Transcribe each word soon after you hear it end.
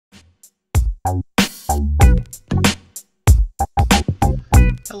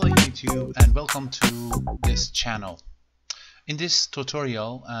YouTube and welcome to this channel. In this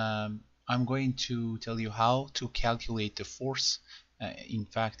tutorial I'm going to tell you how to calculate the force, in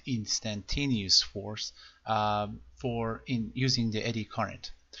fact instantaneous force, using the eddy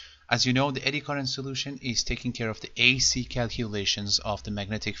current. As you know, the eddy current solution is taking care of the AC calculations of the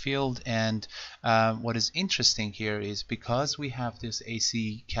magnetic field, and what is interesting here is because we have this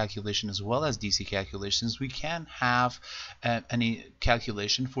AC calculation as well as DC calculations, we can have any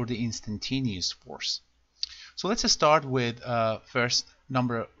calculation for the instantaneous force. So let's start with the first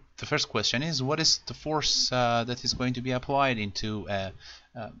question is, what is the force that is going to be applied into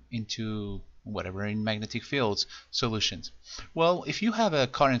whatever in magnetic fields solutions? Well, if you have a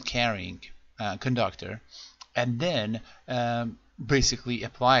current carrying conductor and then basically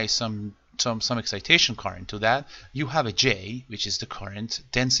apply some excitation current to that, you have a J, which is the current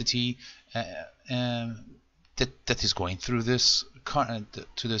density that is going through this current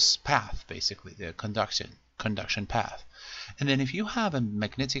to this path, basically the conduction path. And then if you have a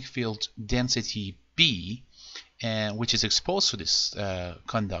magnetic field density B, which is exposed to this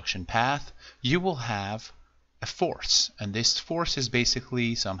conduction path, you will have a force, and this force is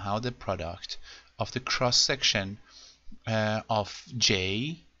basically somehow the product of the cross section of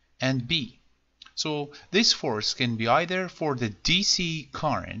J and B. So this force can be either for the DC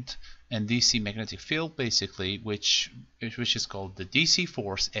current and DC magnetic field, basically, which is called the DC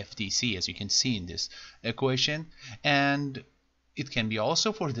force, FDC, as you can see in this equation, and it can be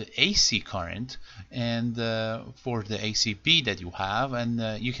also for the AC current and for the ACB that you have,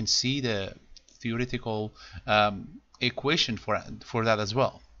 and you can see the theoretical equation for that as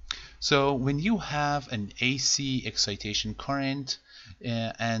well. So when you have an AC excitation current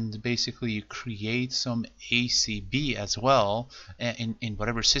and basically you create some ACB as well in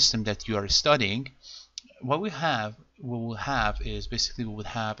whatever system that you are studying, what we will have is basically we would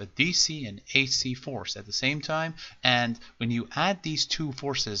have a DC and AC force at the same time, and when you add these two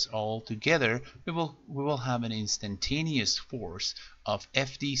forces all together, we will have an instantaneous force of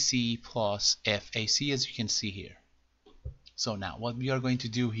FDC plus FAC, as you can see here. So now what we are going to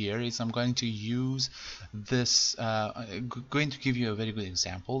do here is I'm going to use this, going to give you a very good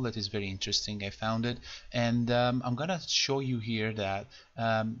example that is very interesting. I found it, and I'm going to show you here that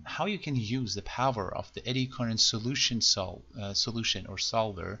how you can use the power of the eddy current solution or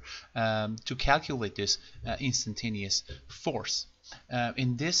solver to calculate this instantaneous force.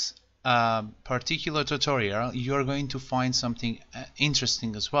 In this particular tutorial, you are going to find something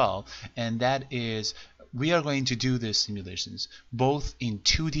interesting as well, and that is we are going to do the simulations both in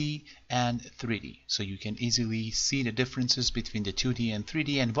 2D and 3D, so you can easily see the differences between the 2D and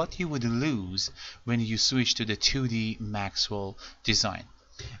 3D and what you would lose when you switch to the 2D Maxwell design.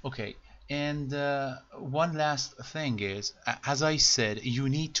 Okay, and one last thing is, as I said, you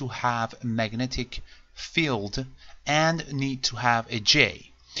need to have magnetic field and need to have a J.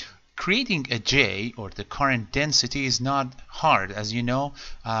 Creating a J, or the current density, is not hard. As you know,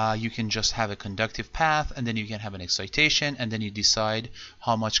 you can just have a conductive path, and then you can have an excitation, and then you decide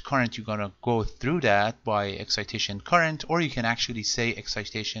how much current you're going to go through that by excitation current, or you can actually say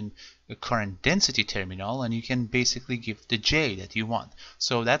excitation current density terminal, and you can basically give the J that you want.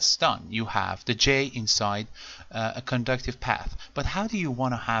 So that's done. You have the J inside a conductive path. But how do you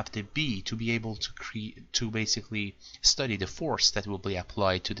want to have the B to be able to basically study the force that will be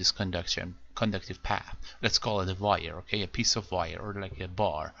applied to this conductive path? Let's call it a wire, okay, a piece of wire or like a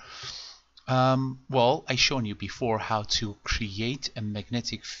bar. Well, I shown you before how to create a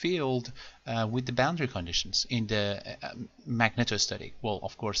magnetic field with the boundary conditions in the magnetostatic. Well,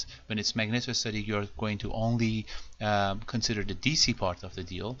 of course, when it's magnetostatic, you're going to only consider the DC part of the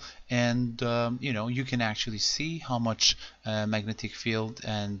deal, and you know, you can actually see how much magnetic field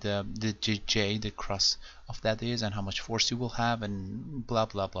and the J, the cross of that is, and how much force you will have, and blah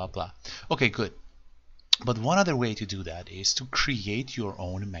blah blah blah. Okay, good. But one other way to do that is to create your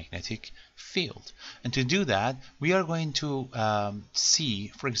own magnetic field. And to do that, we are going to see,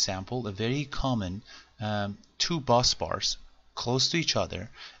 for example, a very common two bus bars close to each other,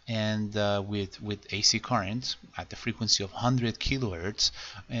 and with AC current at the frequency of 100 kilohertz,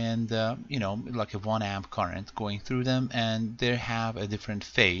 and you know, like a 1 amp current going through them, and they have a different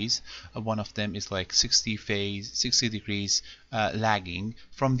phase. One of them is like 60 degrees lagging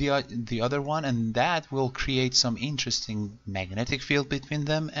from the other one, and that will create some interesting magnetic field between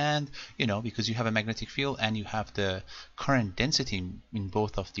them. And you know, because you have a magnetic field and you have the current density in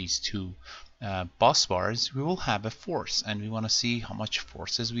both of these two bus bars, we will have a force, and we want to see how much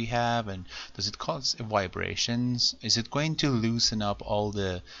forces we have, and does it cause vibrations, is it going to loosen up all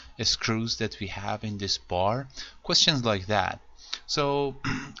the screws that we have in this bar, questions like that. So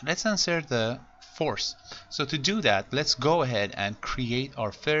let's answer the force. So to do that, let's go ahead and create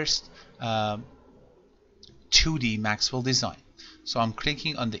our first 2D Maxwell design. So I'm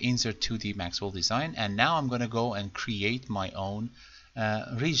clicking on the insert 2D Maxwell design, and now I'm going to go and create my own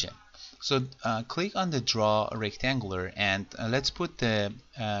region. So click on the draw rectangular, and let's put the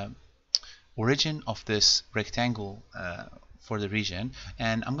origin of this rectangle for the region,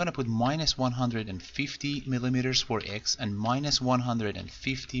 and I'm gonna put minus 150 millimeters for X and minus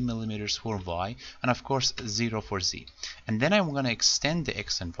 150 millimeters for Y, and of course 0 for Z. And then I'm gonna extend the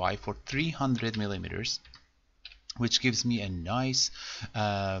X and Y for 300 millimeters, which gives me a nice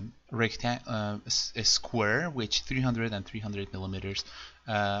a square which 300 and 300 millimeters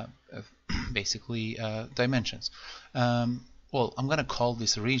basically dimensions. Well, I'm gonna call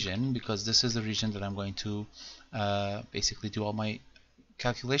this region because this is the region that I'm going to basically do all my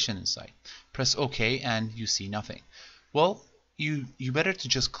calculation inside. Press OK and you see nothing. Well, you better to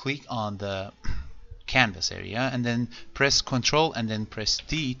just click on the canvas area and then press Ctrl and then press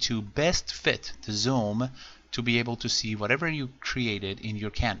D to best fit the zoom to be able to see whatever you created in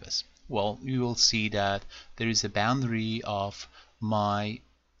your canvas. Well, you will see that there is a boundary of my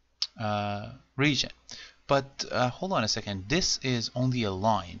region. But hold on a second, this is only a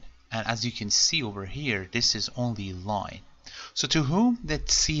line, and as you can see over here, this is only a line. So to whom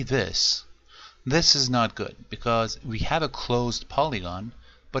that see this is not good, because we have a closed polygon,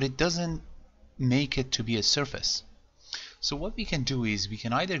 but it doesn't make it to be a surface. So what we can do is we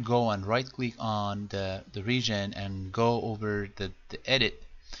can either go and right click on the region and go over the edit,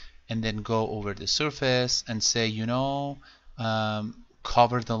 and then go over the surface and say, you know,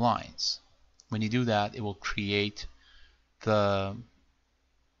 cover the lines. When you do that, it will create the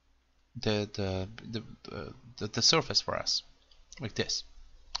surface for us like this.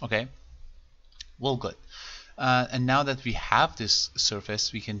 Okay, well, good. And now that we have this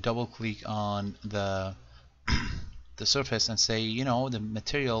surface, we can double click on the surface and say, you know, the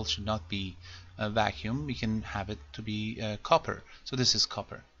material should not be a vacuum. We can have it to be copper. So this is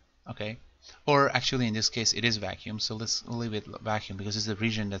copper. Okay. Or actually in this case it is vacuum, so let's leave it vacuum because it's the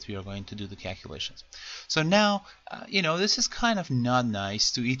region that we are going to do the calculations. So now you know, this is kind of not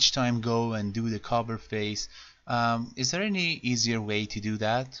nice to each time go and do the copper face. Is there any easier way to do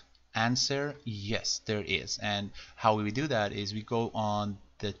that? Answer, yes, there is. And how we do that is we go on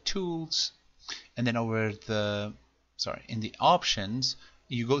the tools, and then over the in the options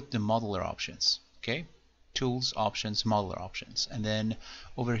you go to the modeler options. Okay, tools, options, modeler options, and then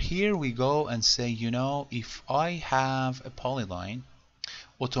over here we go and say, you know, if I have a polyline,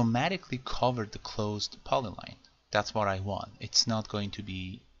 automatically cover the closed polyline. That's what I want. It's not going to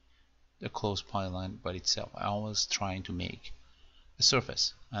be a closed polyline by itself. I was trying to make a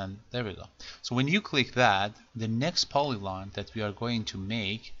surface, and there we go. So when you click that, the next polyline that we are going to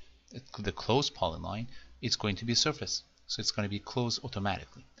make, the closed polyline, it's going to be a surface. So it's going to be closed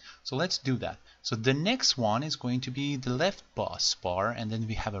automatically. So let's do that. So the next one is going to be the left boss bar, and then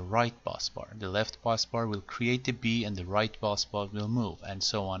we have a right boss bar. The left boss bar will create the B and the right boss bar will move, and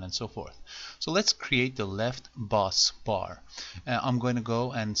so on and so forth. So let's create the left boss bar. I'm going to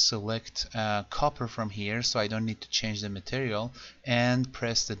go and select copper from here, so I don't need to change the material, and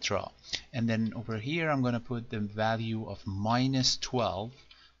press the draw. And then over here I'm going to put the value of minus 12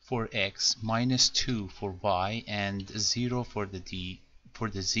 for X, minus 2 for Y, and 0 for the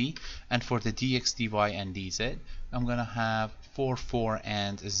Z, and for the dx, dy, and dz, I'm gonna have 4, 4,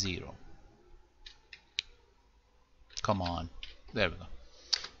 and 0. Come on, there we go.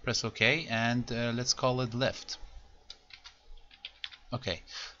 Press OK, and let's call it left. Okay,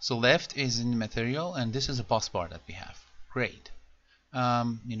 so left is in the material, and this is a boss bar that we have. Great.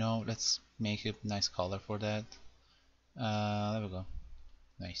 You know, let's make a nice color for that. There we go.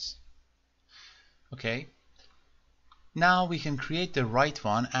 Nice. Okay. Now we can create the right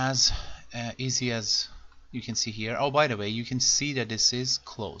one as easy as you can see here. Oh, by the way, you can see that this is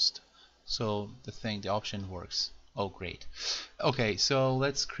closed. So the option works. Oh, great. Okay, so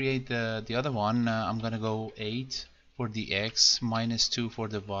let's create the other one. I'm gonna go 8 for the X, minus 2 for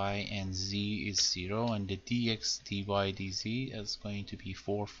the Y, and Z is 0, and the dx, dy, dz is going to be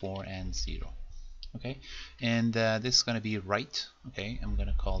 4, 4, and 0. Okay, and this is going to be right. Okay, I'm going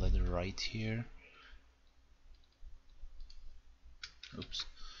to call it right here. Oops.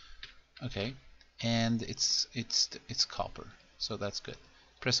 Okay, and it's copper, so that's good.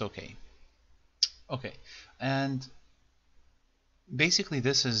 Press OK. Okay, and basically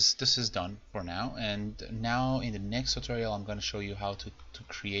this is done for now. And now in the next tutorial I'm going to show you how to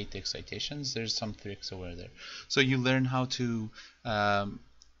create the excitations. There's some tricks over there. So you learn how to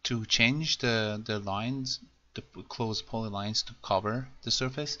change the lines the closed polylines to cover the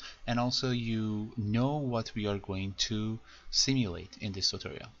surface, and also you know what we are going to simulate in this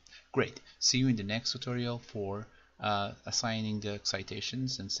tutorial. Great. See you in the next tutorial for assigning the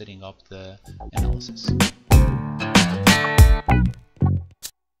excitations and setting up the analysis.